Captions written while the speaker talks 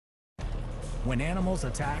When animals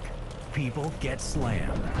attack, people get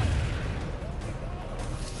slammed.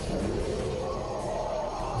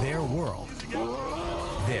 Their world,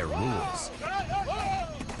 their rules.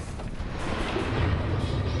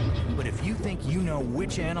 But if you think you know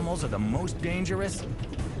which animals are the most dangerous,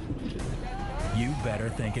 you better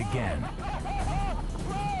think again.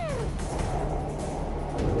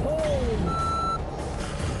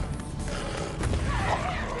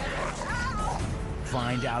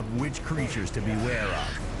 Find out which creatures to beware of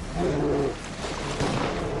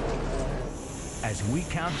as we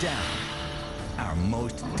count down our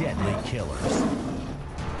most deadly killers.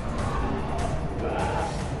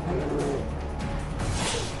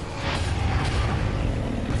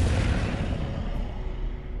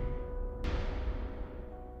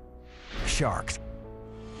 Sharks.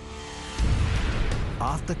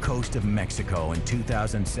 Off the coast of Mexico in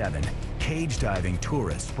 2007, cage diving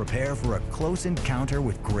tourists prepare for a close encounter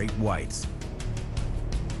with great whites.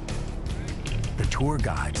 The tour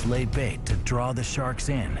guides lay bait to draw the sharks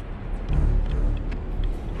in.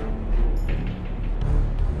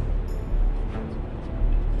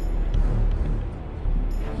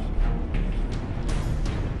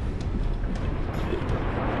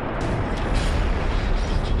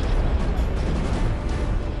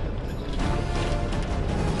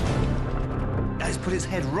 Put its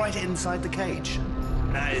head right inside the cage.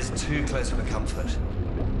 That is too close for comfort.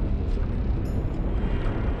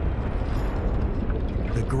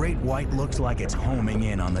 The great white looks like it's homing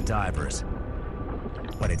in on the divers,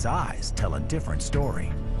 but its eyes tell a different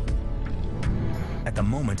story. At the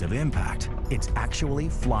moment of impact, it's actually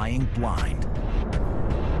flying blind.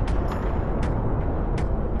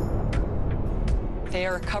 They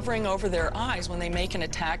are covering over their eyes when they make an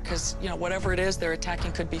attack because, you know, whatever it is they're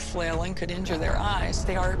attacking could be flailing, could injure their eyes.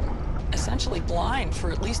 They are essentially blind for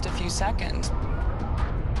at least a few seconds.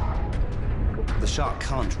 The shark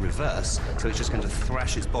can't reverse, so it's just going to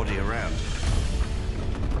thrash its body around.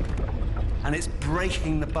 And it's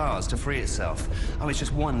breaking the bars to free itself. Oh, it's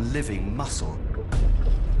just one living muscle.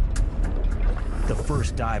 The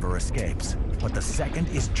first diver escapes, but the second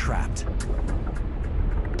is trapped.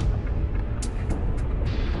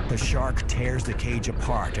 The shark tears the cage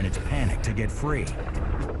apart in its panic to get free.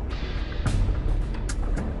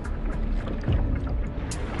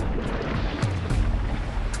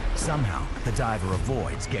 Somehow, the diver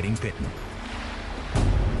avoids getting bitten.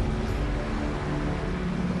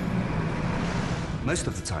 Most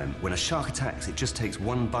of the time, when a shark attacks, it just takes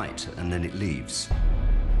one bite and then it leaves.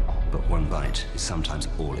 But one bite is sometimes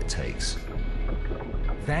all it takes.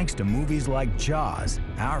 Thanks to movies like Jaws,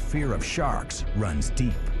 our fear of sharks runs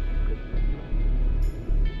deep.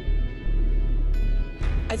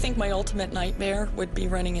 I think my ultimate nightmare would be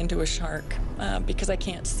running into a shark because I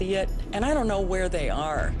can't see it, and I don't know where they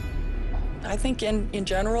are. I think in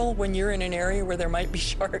general, when you're in an area where there might be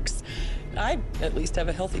sharks, I'd at least have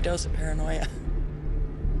a healthy dose of paranoia.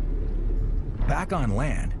 Back on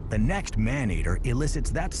land, the next man-eater elicits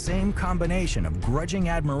that same combination of grudging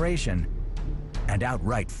admiration and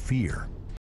outright fear.